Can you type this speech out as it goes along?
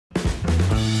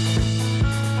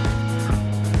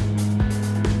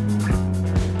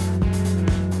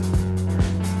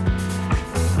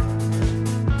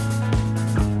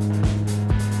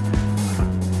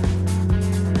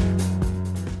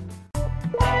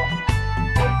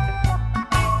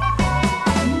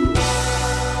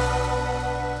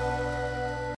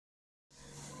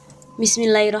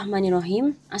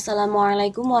Bismillahirrahmanirrahim.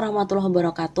 Assalamualaikum warahmatullahi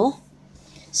wabarakatuh.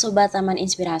 Sobat Taman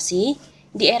Inspirasi,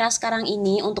 di era sekarang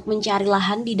ini untuk mencari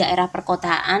lahan di daerah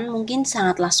perkotaan mungkin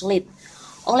sangatlah sulit.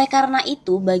 Oleh karena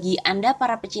itu, bagi Anda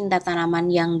para pecinta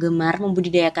tanaman yang gemar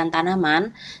membudidayakan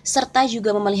tanaman, serta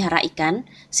juga memelihara ikan,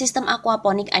 sistem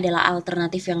aquaponik adalah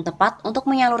alternatif yang tepat untuk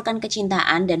menyalurkan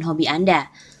kecintaan dan hobi Anda.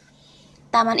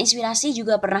 Taman Inspirasi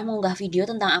juga pernah mengunggah video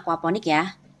tentang aquaponik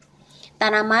ya.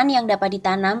 Tanaman yang dapat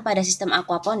ditanam pada sistem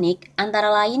aquaponik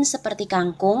antara lain seperti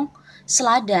kangkung,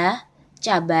 selada,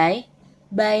 cabai,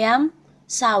 bayam,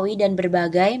 sawi, dan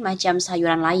berbagai macam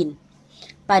sayuran lain.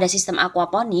 Pada sistem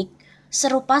aquaponik,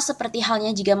 serupa seperti halnya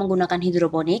jika menggunakan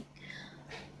hidroponik,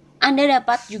 Anda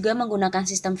dapat juga menggunakan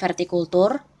sistem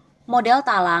vertikultur, model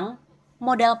talang,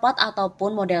 model pot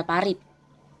ataupun model parit.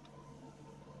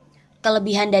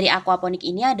 Kelebihan dari aquaponik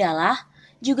ini adalah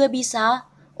juga bisa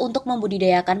untuk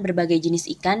membudidayakan berbagai jenis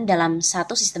ikan dalam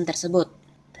satu sistem tersebut.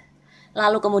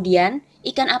 Lalu kemudian,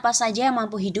 ikan apa saja yang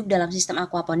mampu hidup dalam sistem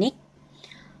aquaponik?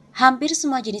 Hampir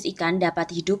semua jenis ikan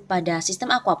dapat hidup pada sistem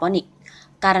aquaponik,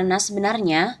 karena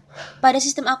sebenarnya pada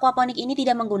sistem aquaponik ini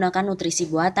tidak menggunakan nutrisi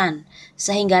buatan,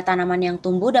 sehingga tanaman yang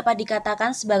tumbuh dapat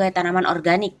dikatakan sebagai tanaman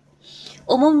organik.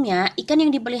 Umumnya, ikan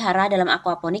yang dipelihara dalam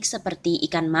aquaponik seperti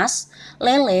ikan mas,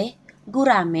 lele,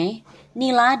 gurame,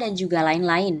 nila, dan juga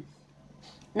lain-lain.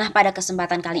 Nah, pada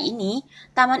kesempatan kali ini,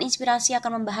 Taman Inspirasi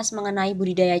akan membahas mengenai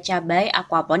budidaya cabai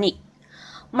aquaponik.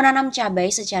 Menanam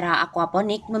cabai secara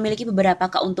aquaponik memiliki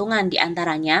beberapa keuntungan, di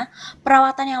antaranya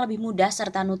perawatan yang lebih mudah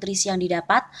serta nutrisi yang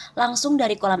didapat langsung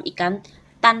dari kolam ikan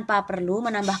tanpa perlu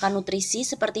menambahkan nutrisi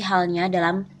seperti halnya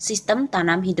dalam sistem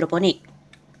tanam hidroponik.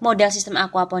 Model sistem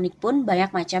aquaponik pun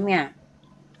banyak macamnya.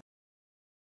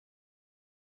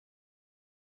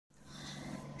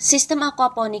 Sistem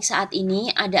aquaponik saat ini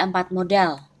ada 4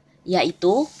 model,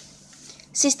 yaitu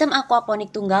sistem aquaponik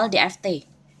tunggal DFT.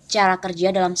 Cara kerja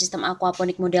dalam sistem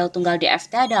aquaponik model tunggal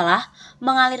DFT adalah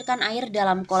mengalirkan air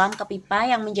dalam kolam ke pipa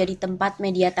yang menjadi tempat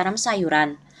media tanam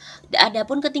sayuran.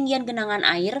 Adapun ketinggian genangan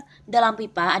air dalam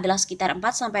pipa adalah sekitar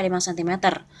 4-5 cm.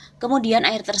 Kemudian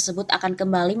air tersebut akan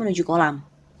kembali menuju kolam.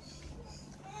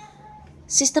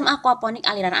 Sistem aquaponik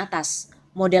aliran atas.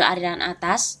 Model aliran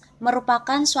atas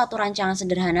merupakan suatu rancangan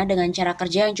sederhana dengan cara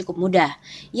kerja yang cukup mudah,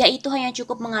 yaitu hanya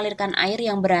cukup mengalirkan air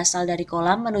yang berasal dari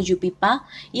kolam menuju pipa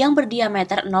yang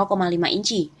berdiameter 0,5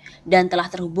 inci dan telah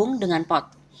terhubung dengan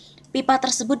pot. Pipa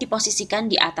tersebut diposisikan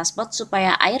di atas pot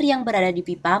supaya air yang berada di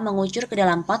pipa mengucur ke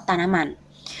dalam pot tanaman.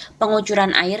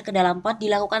 Pengucuran air ke dalam pot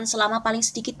dilakukan selama paling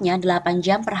sedikitnya 8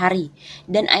 jam per hari,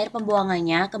 dan air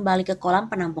pembuangannya kembali ke kolam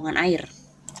penampungan air.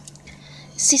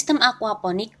 Sistem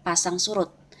aquaponik pasang surut.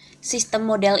 Sistem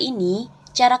model ini,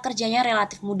 cara kerjanya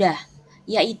relatif mudah,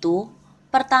 yaitu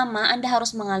pertama Anda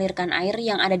harus mengalirkan air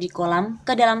yang ada di kolam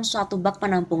ke dalam suatu bak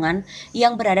penampungan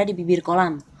yang berada di bibir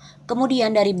kolam.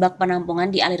 Kemudian dari bak penampungan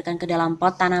dialirkan ke dalam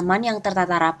pot tanaman yang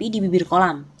tertata rapi di bibir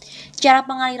kolam. Cara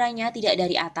pengalirannya tidak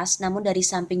dari atas namun dari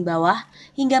samping bawah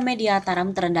hingga media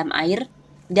tanam terendam air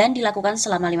dan dilakukan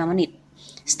selama 5 menit.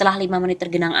 Setelah 5 menit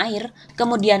tergenang air,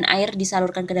 kemudian air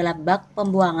disalurkan ke dalam bak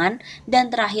pembuangan dan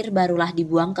terakhir barulah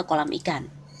dibuang ke kolam ikan.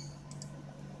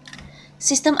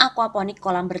 Sistem aquaponik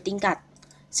kolam bertingkat.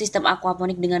 Sistem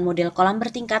aquaponik dengan model kolam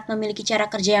bertingkat memiliki cara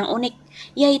kerja yang unik,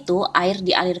 yaitu air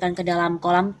dialirkan ke dalam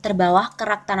kolam terbawah ke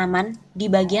rak tanaman di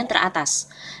bagian teratas.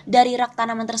 Dari rak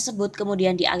tanaman tersebut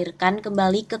kemudian dialirkan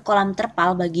kembali ke kolam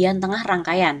terpal bagian tengah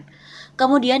rangkaian.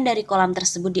 Kemudian dari kolam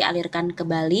tersebut dialirkan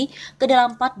kembali ke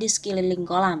dalam pot di sekeliling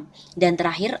kolam. Dan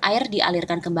terakhir air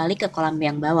dialirkan kembali ke kolam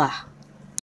yang bawah.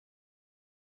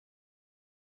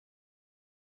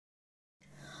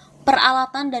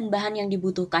 Peralatan dan bahan yang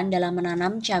dibutuhkan dalam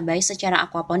menanam cabai secara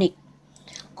aquaponik.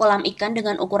 Kolam ikan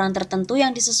dengan ukuran tertentu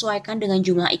yang disesuaikan dengan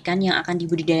jumlah ikan yang akan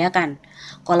dibudidayakan.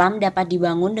 Kolam dapat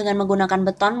dibangun dengan menggunakan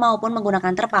beton maupun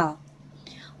menggunakan terpal.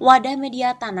 Wadah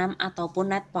media tanam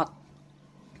ataupun net pot.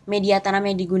 Media tanam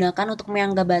yang digunakan untuk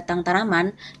menyangga batang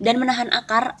tanaman dan menahan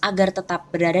akar agar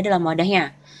tetap berada dalam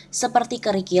wadahnya, seperti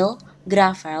kerikil,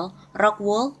 gravel, rock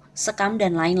wool, sekam,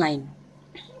 dan lain-lain.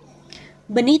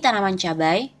 Benih tanaman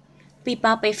cabai,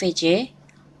 pipa PVC,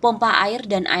 pompa air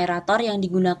dan aerator yang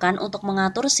digunakan untuk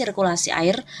mengatur sirkulasi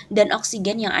air dan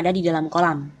oksigen yang ada di dalam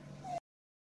kolam.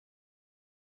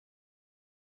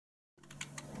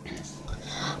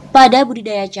 Pada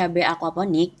budidaya cabai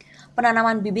aquaponik,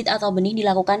 penanaman bibit atau benih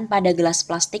dilakukan pada gelas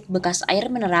plastik bekas air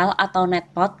mineral atau net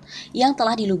pot yang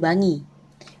telah dilubangi.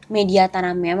 Media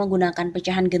tanamnya menggunakan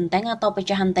pecahan genteng atau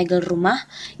pecahan tegel rumah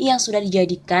yang sudah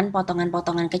dijadikan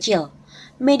potongan-potongan kecil.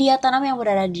 Media tanam yang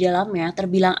berada di dalamnya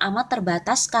terbilang amat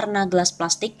terbatas karena gelas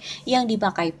plastik yang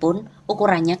dipakai pun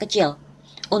ukurannya kecil.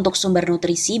 Untuk sumber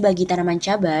nutrisi bagi tanaman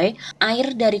cabai, air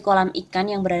dari kolam ikan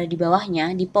yang berada di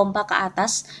bawahnya dipompa ke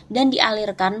atas dan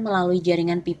dialirkan melalui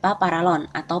jaringan pipa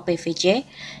paralon atau PVC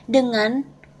dengan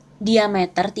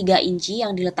diameter 3 inci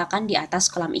yang diletakkan di atas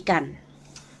kolam ikan.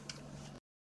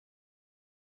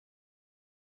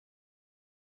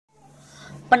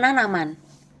 Penanaman.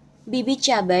 Bibit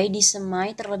cabai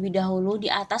disemai terlebih dahulu di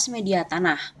atas media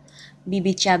tanah.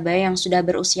 Bibit cabai yang sudah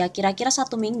berusia kira-kira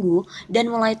 1 minggu dan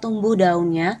mulai tumbuh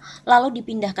daunnya, lalu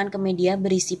dipindahkan ke media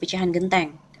berisi pecahan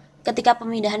genteng. Ketika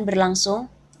pemindahan berlangsung,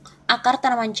 akar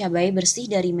tanaman cabai bersih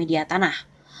dari media tanah.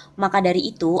 Maka dari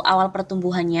itu, awal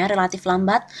pertumbuhannya relatif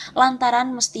lambat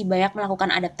lantaran mesti banyak melakukan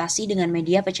adaptasi dengan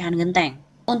media pecahan genteng.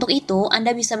 Untuk itu,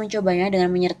 Anda bisa mencobanya dengan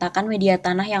menyertakan media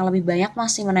tanah yang lebih banyak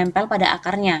masih menempel pada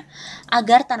akarnya,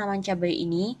 agar tanaman cabai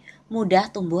ini mudah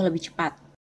tumbuh lebih cepat.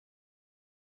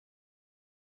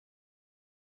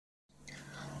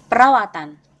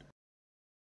 Perawatan.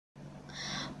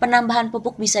 Penambahan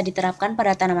pupuk bisa diterapkan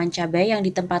pada tanaman cabai yang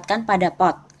ditempatkan pada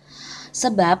pot,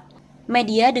 sebab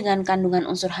media dengan kandungan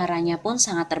unsur haranya pun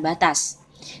sangat terbatas.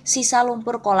 Sisa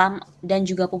lumpur kolam dan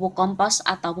juga pupuk kompos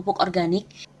atau pupuk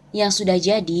organik yang sudah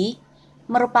jadi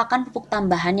merupakan pupuk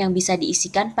tambahan yang bisa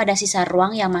diisikan pada sisa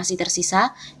ruang yang masih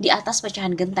tersisa di atas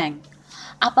pecahan genteng.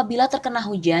 Apabila terkena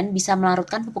hujan, bisa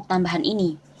melarutkan pupuk tambahan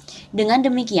ini. Dengan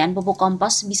demikian, pupuk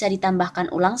kompos bisa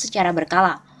ditambahkan ulang secara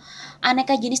berkala.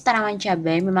 Aneka jenis tanaman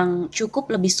cabai memang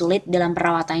cukup lebih sulit dalam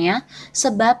perawatannya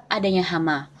sebab adanya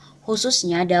hama,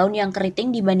 khususnya daun yang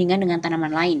keriting dibandingkan dengan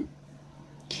tanaman lain.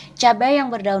 Cabai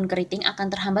yang berdaun keriting akan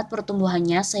terhambat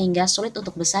pertumbuhannya sehingga sulit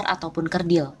untuk besar ataupun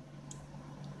kerdil.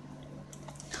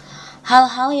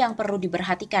 Hal-hal yang perlu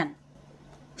diperhatikan.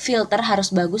 Filter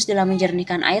harus bagus dalam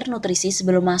menjernihkan air nutrisi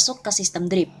sebelum masuk ke sistem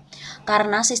drip,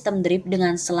 karena sistem drip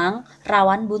dengan selang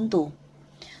rawan buntu.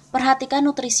 Perhatikan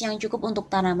nutrisi yang cukup untuk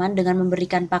tanaman dengan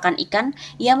memberikan pakan ikan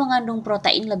yang mengandung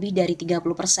protein lebih dari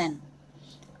 30%.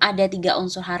 Ada 3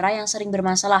 unsur hara yang sering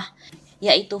bermasalah,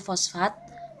 yaitu fosfat,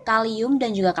 kalium,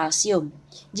 dan juga kalsium.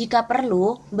 Jika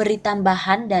perlu, beri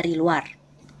tambahan dari luar.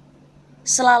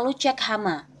 Selalu cek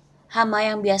hama. Hama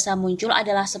yang biasa muncul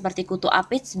adalah seperti kutu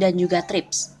apis dan juga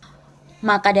trips.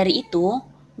 Maka dari itu,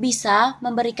 bisa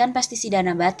memberikan pestisida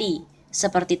nabati,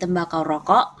 seperti tembakau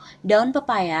rokok, daun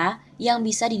pepaya yang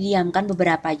bisa didiamkan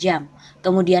beberapa jam.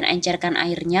 Kemudian encerkan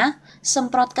airnya,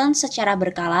 semprotkan secara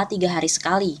berkala 3 hari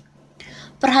sekali.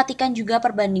 Perhatikan juga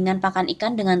perbandingan pakan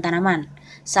ikan dengan tanaman.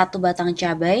 1 batang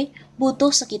cabai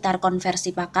butuh sekitar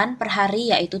konversi pakan per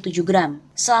hari yaitu 7 gram.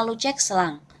 Selalu cek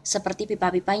selang, seperti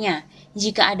pipa-pipanya.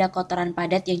 Jika ada kotoran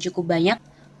padat yang cukup banyak,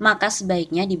 maka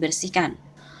sebaiknya dibersihkan.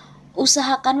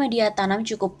 Usahakan media tanam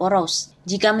cukup poros.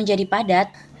 Jika menjadi padat,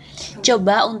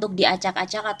 coba untuk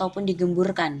diacak-acak ataupun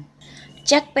digemburkan.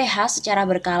 Cek pH secara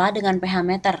berkala dengan pH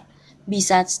meter,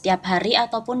 bisa setiap hari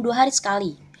ataupun 2 hari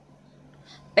sekali.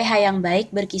 pH yang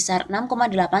baik berkisar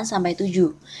 6,8 sampai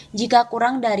 7. Jika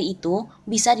kurang dari itu,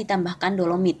 bisa ditambahkan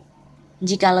dolomit.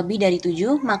 Jika lebih dari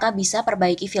 7, maka bisa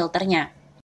perbaiki filternya.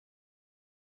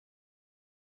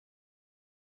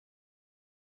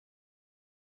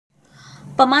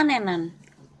 Pemanenan.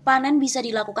 Panen bisa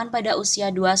dilakukan pada usia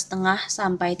 2,5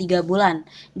 sampai 3 bulan,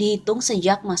 dihitung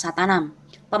sejak masa tanam.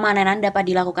 Pemanenan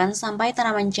dapat dilakukan sampai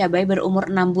tanaman cabai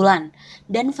berumur 6 bulan,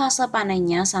 dan fase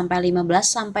panennya sampai 15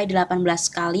 sampai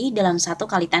 18 kali dalam 1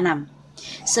 kali tanam.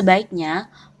 Sebaiknya,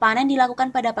 panen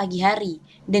dilakukan pada pagi hari,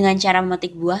 dengan cara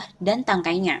memetik buah dan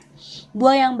tangkainya.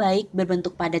 Buah yang baik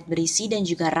berbentuk padat berisi dan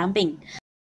juga ramping.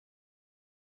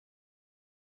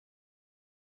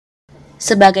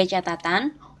 Sebagai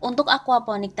catatan, untuk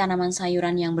aquaponik tanaman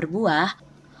sayuran yang berbuah,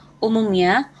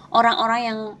 umumnya orang-orang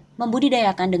yang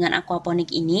membudidayakan dengan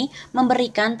aquaponik ini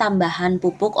memberikan tambahan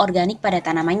pupuk organik pada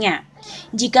tanamannya.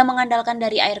 Jika mengandalkan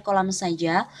dari air kolam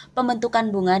saja, pembentukan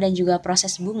bunga dan juga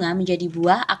proses bunga menjadi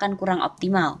buah akan kurang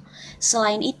optimal.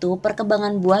 Selain itu,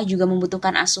 perkembangan buah juga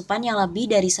membutuhkan asupan yang lebih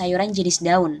dari sayuran jenis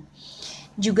daun.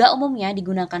 Juga umumnya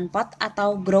digunakan pot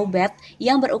atau grow bed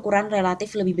yang berukuran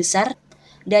relatif lebih besar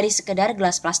dari sekedar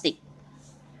gelas plastik.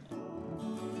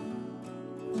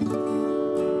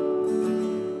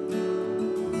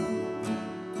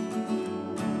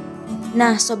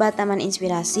 Nah, Sobat Taman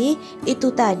Inspirasi,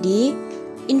 itu tadi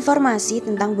informasi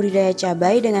tentang budidaya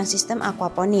cabai dengan sistem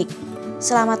aquaponik.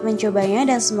 Selamat mencobanya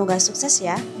dan semoga sukses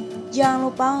ya. Jangan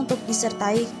lupa untuk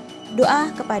disertai doa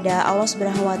kepada Allah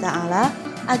Subhanahu wa Ta'ala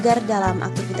agar dalam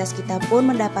aktivitas kita pun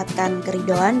mendapatkan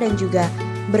keridhaan dan juga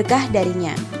berkah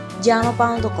darinya. Jangan lupa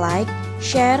untuk like,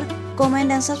 share, komen,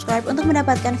 dan subscribe untuk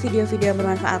mendapatkan video-video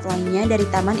bermanfaat lainnya dari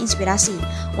Taman Inspirasi.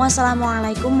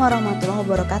 Wassalamualaikum warahmatullahi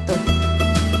wabarakatuh.